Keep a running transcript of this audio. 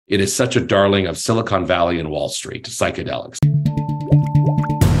it is such a darling of Silicon Valley and Wall Street, psychedelics.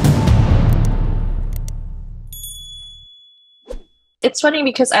 It's funny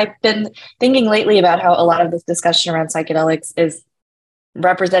because I've been thinking lately about how a lot of this discussion around psychedelics is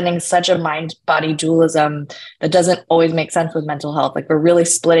representing such a mind-body dualism that doesn't always make sense with mental health. Like we're really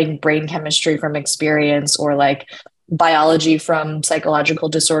splitting brain chemistry from experience, or like biology from psychological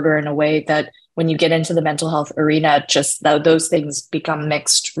disorder, in a way that when you get into the mental health arena, just those things become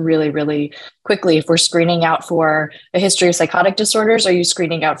mixed really, really quickly. If we're screening out for a history of psychotic disorders, are you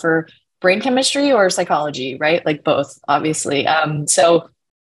screening out for brain chemistry or psychology, right? Like both, obviously. So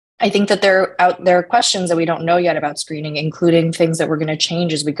I think that there are questions that we don't know yet about screening, including things that we're going to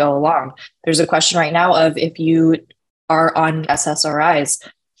change as we go along. There's a question right now of, if you are on SSRIs,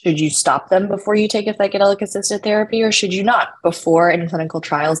 should you stop them before you take a psychedelic assisted therapy, or should you not? Before, in clinical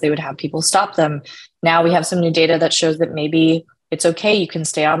trials, they would have people stop them. Now we have some new data that shows that maybe it's okay, you can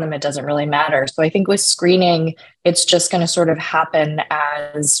stay on them, it doesn't really matter. So I think with screening, it's just going to sort of happen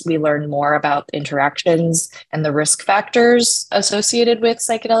as we learn more about interactions and the risk factors associated with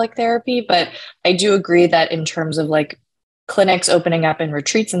psychedelic therapy. But I do agree that in terms of like clinics opening up and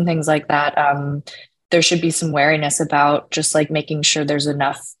retreats and things like that, there should be some wariness about just like making sure there's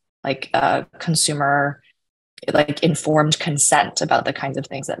enough like consumer like informed consent about the kinds of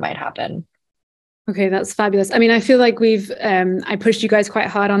things that might happen. Okay, that's fabulous. I mean, I feel like I pushed you guys quite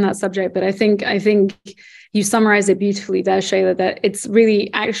hard on that subject, but I think you summarized it beautifully there, Shayla, that it's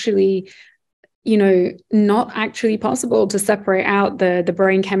really actually, not actually possible to separate out the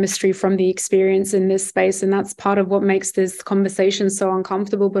brain chemistry from the experience in this space. And that's part of what makes this conversation so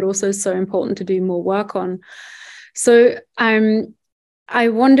uncomfortable, but also so important to do more work on. So I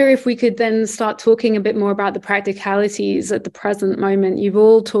wonder if we could then start talking a bit more about the practicalities at the present moment. You've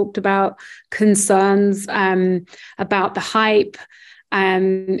all talked about concerns about the hype.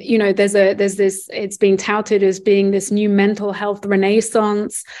 There's this, it's being touted as being this new mental health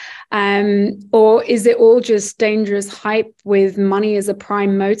renaissance. Or is it all just dangerous hype with money as a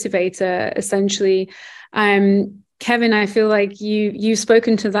prime motivator, essentially? Kevin, I feel like you've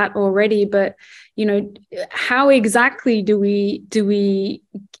spoken to that already, but how exactly do we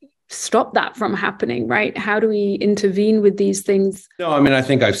stop that from happening, right? How do we intervene with these things? No, I mean, I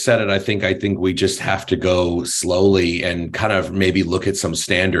think I've said it. I think we just have to go slowly and kind of maybe look at some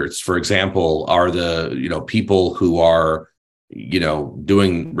standards. For example, are the, people who are,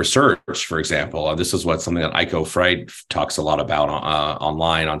 doing research, for example, this is something that Eiko Fried talks a lot about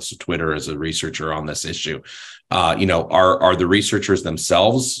online on Twitter as a researcher on this issue. Are the researchers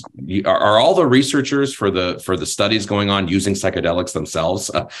themselves, are all the researchers for the studies going on using psychedelics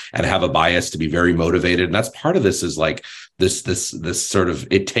themselves and have a bias to be very motivated? And that's part of this, is like this sort of,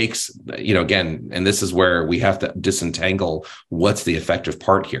 it takes, again, and this is where we have to disentangle what's the effective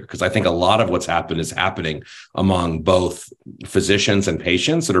part here. Because I think a lot of what's happened is happening among both physicians and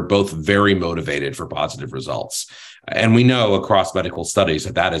patients that are both very motivated for positive results. And we know across medical studies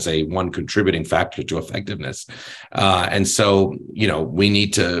that is one contributing factor to effectiveness. And so, we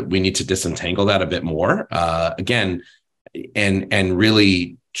need to disentangle that a bit more, again, and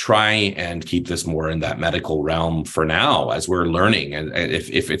really try and keep this more in that medical realm for now as we're learning. And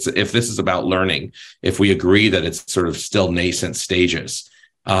if this is about learning, if we agree that it's sort of still nascent stages,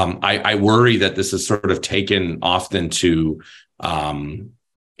 I worry that this is sort of taken often to, again,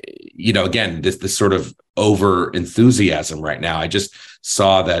 this sort of over enthusiasm right now. I just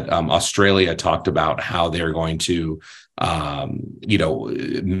saw that Australia talked about how they're going to,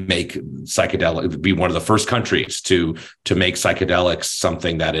 make psychedelic, be one of the first countries to make psychedelics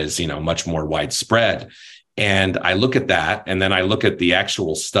something that is, much more widespread. And I look at that, and then I look at the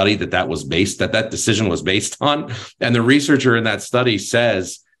actual study that decision was based on. And the researcher in that study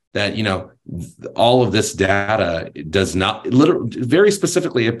says that, all of this data does not, very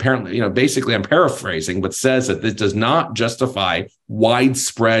specifically, apparently, basically I'm paraphrasing, but says that this does not justify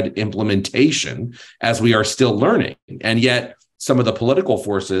widespread implementation as we are still learning. And yet some of the political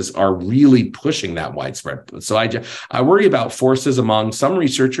forces are really pushing that widespread. So I worry about forces among some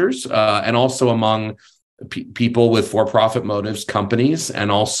researchers and also among people with for-profit motives, companies,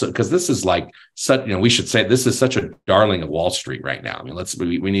 and also because this is like such, we should say this is such a darling of Wall Street right now. I mean,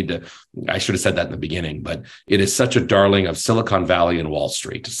 we need to, I should have said that in the beginning, but it is such a darling of Silicon Valley and Wall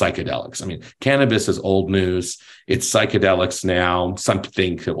Street, psychedelics. I mean, cannabis is old news. It's psychedelics now. Some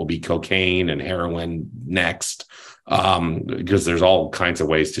think it will be cocaine and heroin next, because there's all kinds of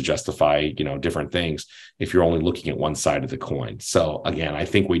ways to justify, different things if you're only looking at one side of the coin. So again, I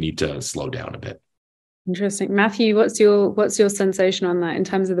think we need to slow down a bit. Interesting. Matthew, what's your sensation on that in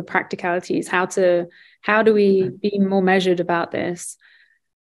terms of the practicalities? How do we be more measured about this?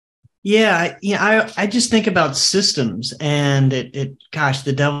 Yeah, I just think about systems, and gosh,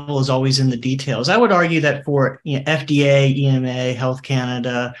 the devil is always in the details. I would argue that for FDA, EMA, Health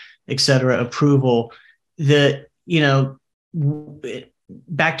Canada, et cetera, approval, the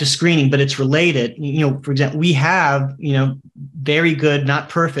back to screening, but it's related. For example, we have very good, not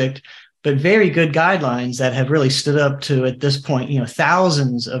perfect, but very good guidelines that have really stood up to, at this point,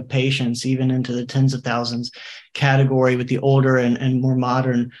 thousands of patients, even into the tens of thousands category with the older and more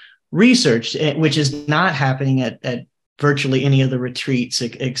modern research, which is not happening at virtually any of the retreats,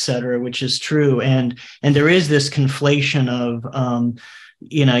 et cetera, which is true. And there is this conflation of,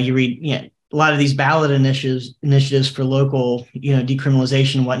 you read, a lot of these ballot initiatives for local,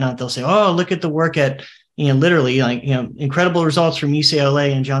 decriminalization and whatnot. They'll say, oh, look at the work at, literally incredible results from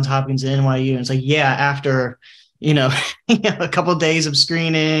UCLA and Johns Hopkins and NYU. And it's like, yeah, after, a couple of days of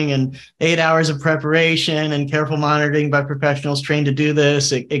screening and 8 hours of preparation and careful monitoring by professionals trained to do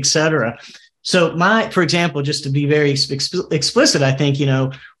this, et cetera. So for example, just to be very explicit, I think,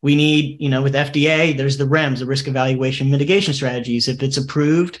 we need, with FDA, there's the REMS, the risk evaluation mitigation strategies. If it's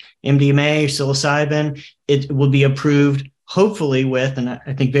approved, MDMA or psilocybin, it will be approved hopefully with, and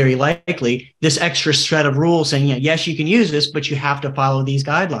I think very likely, this extra set of rules saying, yes, you can use this, but you have to follow these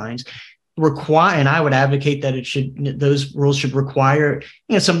guidelines. And I would advocate that those rules should require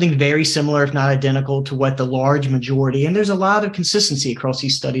something very similar, if not identical, to what the large majority, and there's a lot of consistency across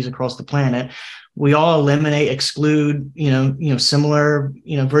these studies across the planet. We all eliminate, exclude, similar,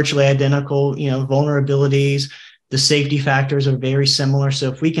 virtually identical, vulnerabilities. The safety factors are very similar. So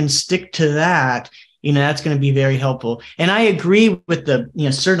if we can stick to that, that's going to be very helpful. And I agree with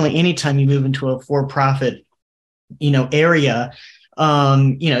certainly anytime you move into a for-profit, area,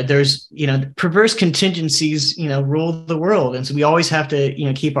 there's, perverse contingencies, rule the world. And so we always have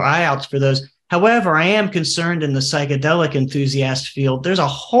to, keep our eye out for those. However, I am concerned in the psychedelic enthusiast field. There's a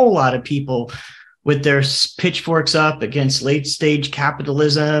whole lot of people with their pitchforks up against late stage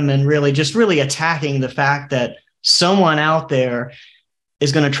capitalism and really attacking the fact that someone out there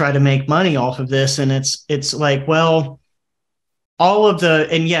is going to try to make money off of this. And it's like, well,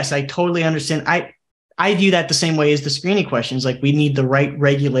 and yes, I totally understand. I view that the same way as the screening questions. Like, we need the right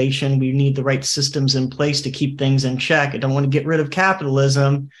regulation. We need the right systems in place to keep things in check. I don't want to get rid of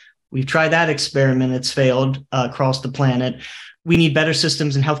capitalism. We've tried that experiment. It's failed across the planet. We need better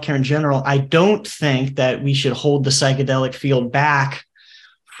systems in healthcare in general. I don't think that we should hold the psychedelic field back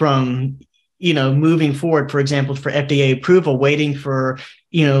from, moving forward, for example, for FDA approval, waiting for,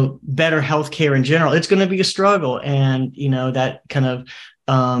 better healthcare in general. It's going to be a struggle. And, that kind of,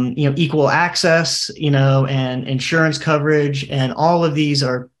 equal access, and insurance coverage, and all of these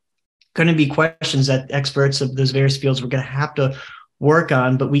are going to be questions that experts of those various fields we're going to have to work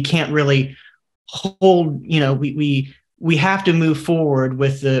on. But we can't really hold, we have to move forward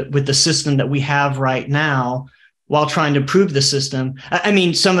with the system that we have right now while trying to improve the system. I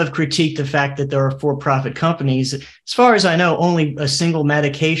mean, some have critiqued the fact that there are for-profit companies. As far as I know, only a single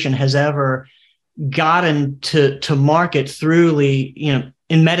medication has ever gotten to market through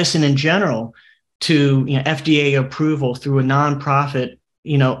in medicine in general to FDA approval through a nonprofit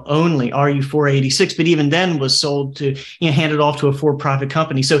only RU486, but even then was sold to handed off to a for-profit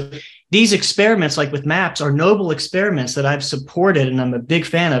company. So these experiments, like with MAPS, are noble experiments that I've supported, and I'm a big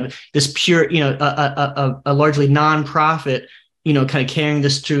fan of. This pure, a largely nonprofit, kind of carrying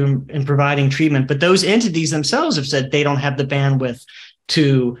this through and providing treatment. But those entities themselves have said they don't have the bandwidth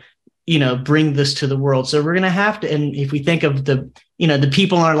to bring this to the world. So we're going to have to, and if we think of the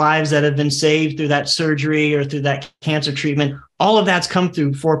people in our lives that have been saved through that surgery or through that cancer treatment, all of that's come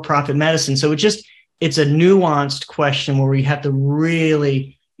through for-profit medicine. So it's a nuanced question where we have to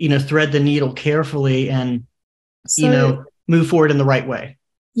really, thread the needle carefully and, move forward in the right way.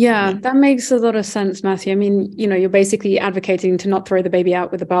 Yeah, that makes a lot of sense, Matthew. I mean, you're basically advocating to not throw the baby out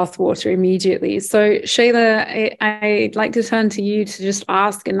with the bathwater immediately. So, Shayla, I'd like to turn to you to just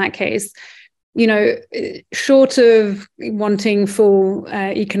ask, in that case, short of wanting full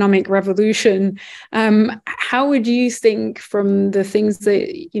economic revolution, how would you think, from the things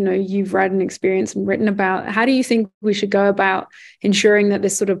that you've read and experienced and written about, how do you think we should go about ensuring that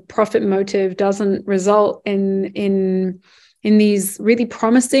this sort of profit motive doesn't result in these really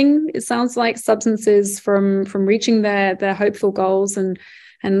promising, it sounds like, substances from reaching their hopeful goals and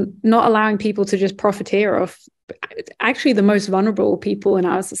not allowing people to just profiteer off actually the most vulnerable people in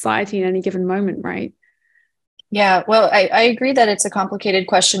our society in any given moment, right? Yeah, well, I agree that it's a complicated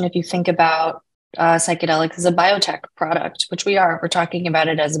question if you think about psychedelics as a biotech product, which we are. We're talking about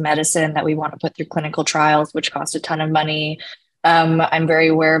it as a medicine that we want to put through clinical trials, which cost a ton of money. I'm very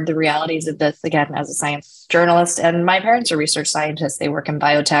aware of the realities of this, again, as a science journalist. And my parents are research scientists. They work in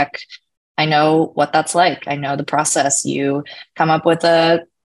biotech. I know what that's like. I know the process. You come up with a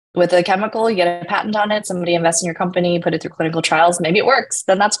chemical, you get a patent on it, somebody invests in your company, put it through clinical trials, maybe it works,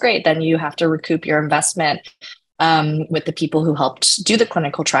 then that's great. Then you have to recoup your investment with the people who helped do the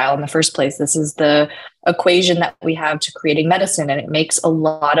clinical trial in the first place. This is the equation that we have to creating medicine, and it makes a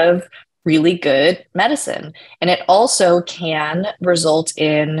lot of really good medicine. And it also can result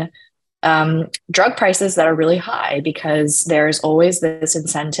in drug prices that are really high, because there's always this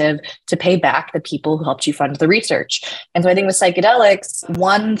incentive to pay back the people who helped you fund the research. And so I think with psychedelics,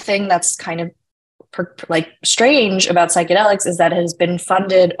 one thing that's kind of strange about psychedelics is that it has been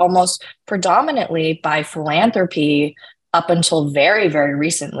funded almost predominantly by philanthropy up until very, very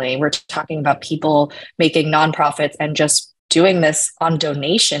recently. We're talking about people making nonprofits and just doing this on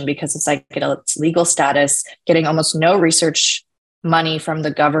donation because of psychedelics legal status, getting almost no research money from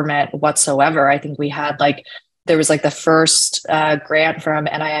the government whatsoever. I think we had there was the first grant from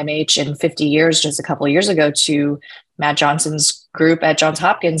NIMH in 50 years, just a couple of years ago, to Matt Johnson's group at Johns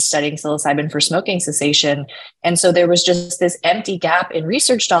Hopkins studying psilocybin for smoking cessation. And so there was just this empty gap in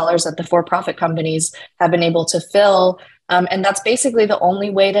research dollars that the for-profit companies have been able to fill. And that's basically the only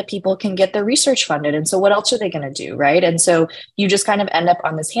way that people can get their research funded. And so what else are they going to do, right? And so you just kind of end up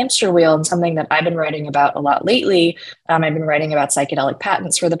on this hamster wheel. And something that I've been writing about a lot lately, I've been writing about psychedelic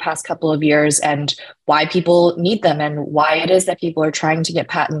patents for the past couple of years and why people need them and why it is that people are trying to get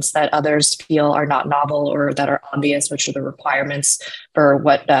patents that others feel are not novel or that are obvious, which are the requirements for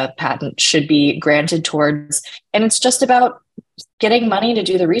what a patent should be granted towards. And it's just about getting money to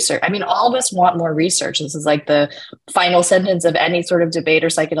do the research. I mean, all of us want more research. This is the final sentence of any sort of debate or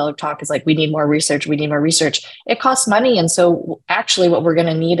psychedelic talk is we need more research. We need more research. It costs money. And so actually what we're going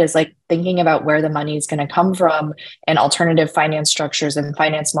to need is thinking about where the money is going to come from and alternative finance structures and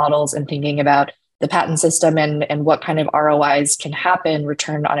finance models, and thinking about the patent system and what kind of ROIs can happen,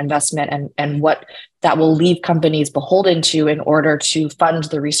 return on investment, and what that will leave companies beholden to in order to fund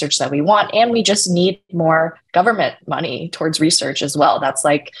the research that we want. And we just need more government money towards research as well. That's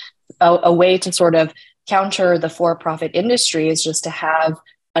a way to sort of counter the for-profit industry, is just to have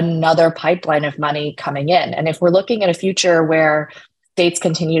another pipeline of money coming in. And if we're looking at a future where states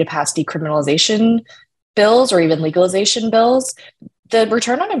continue to pass decriminalization bills or even legalization bills, the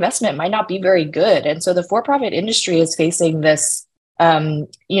return on investment might not be very good. And so the for-profit industry is facing this,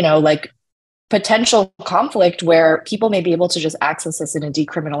 potential conflict where people may be able to just access this in a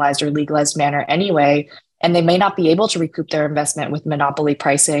decriminalized or legalized manner anyway, and they may not be able to recoup their investment with monopoly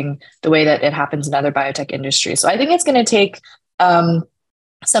pricing the way that it happens in other biotech industries. So I think it's going to take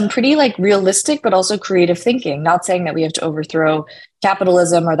some pretty realistic, but also creative thinking, not saying that we have to overthrow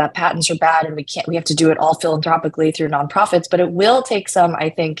capitalism or that patents are bad and we have to do it all philanthropically through nonprofits, but it will take some, I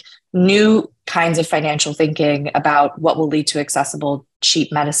think, new kinds of financial thinking about what will lead to accessible,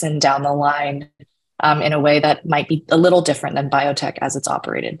 cheap medicine down the line in a way that might be a little different than biotech as it's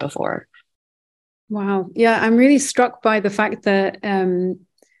operated before. Wow. Yeah, I'm really struck by the fact that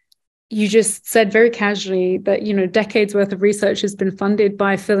you just said very casually that, decades worth of research has been funded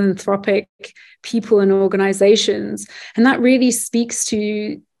by philanthropic people and organizations. And that really speaks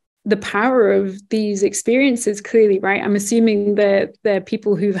to the power of these experiences clearly, right? I'm assuming that they're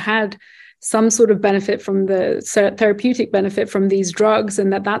people who've had some sort of benefit from the therapeutic benefit from these drugs,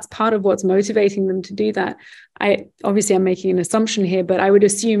 and that's part of what's motivating them to do that. I'm making an assumption here, but I would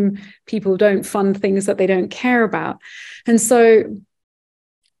assume people don't fund things that they don't care about. And so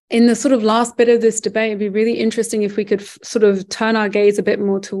in the sort of last bit of this debate, it'd be really interesting if we could sort of turn our gaze a bit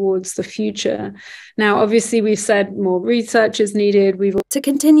more towards the future. Now, obviously, we've said more research is needed. To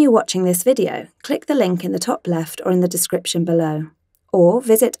continue watching this video, click the link in the top left or in the description below. Or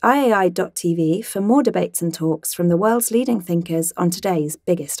visit iai.tv for more debates and talks from the world's leading thinkers on today's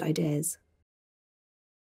biggest ideas.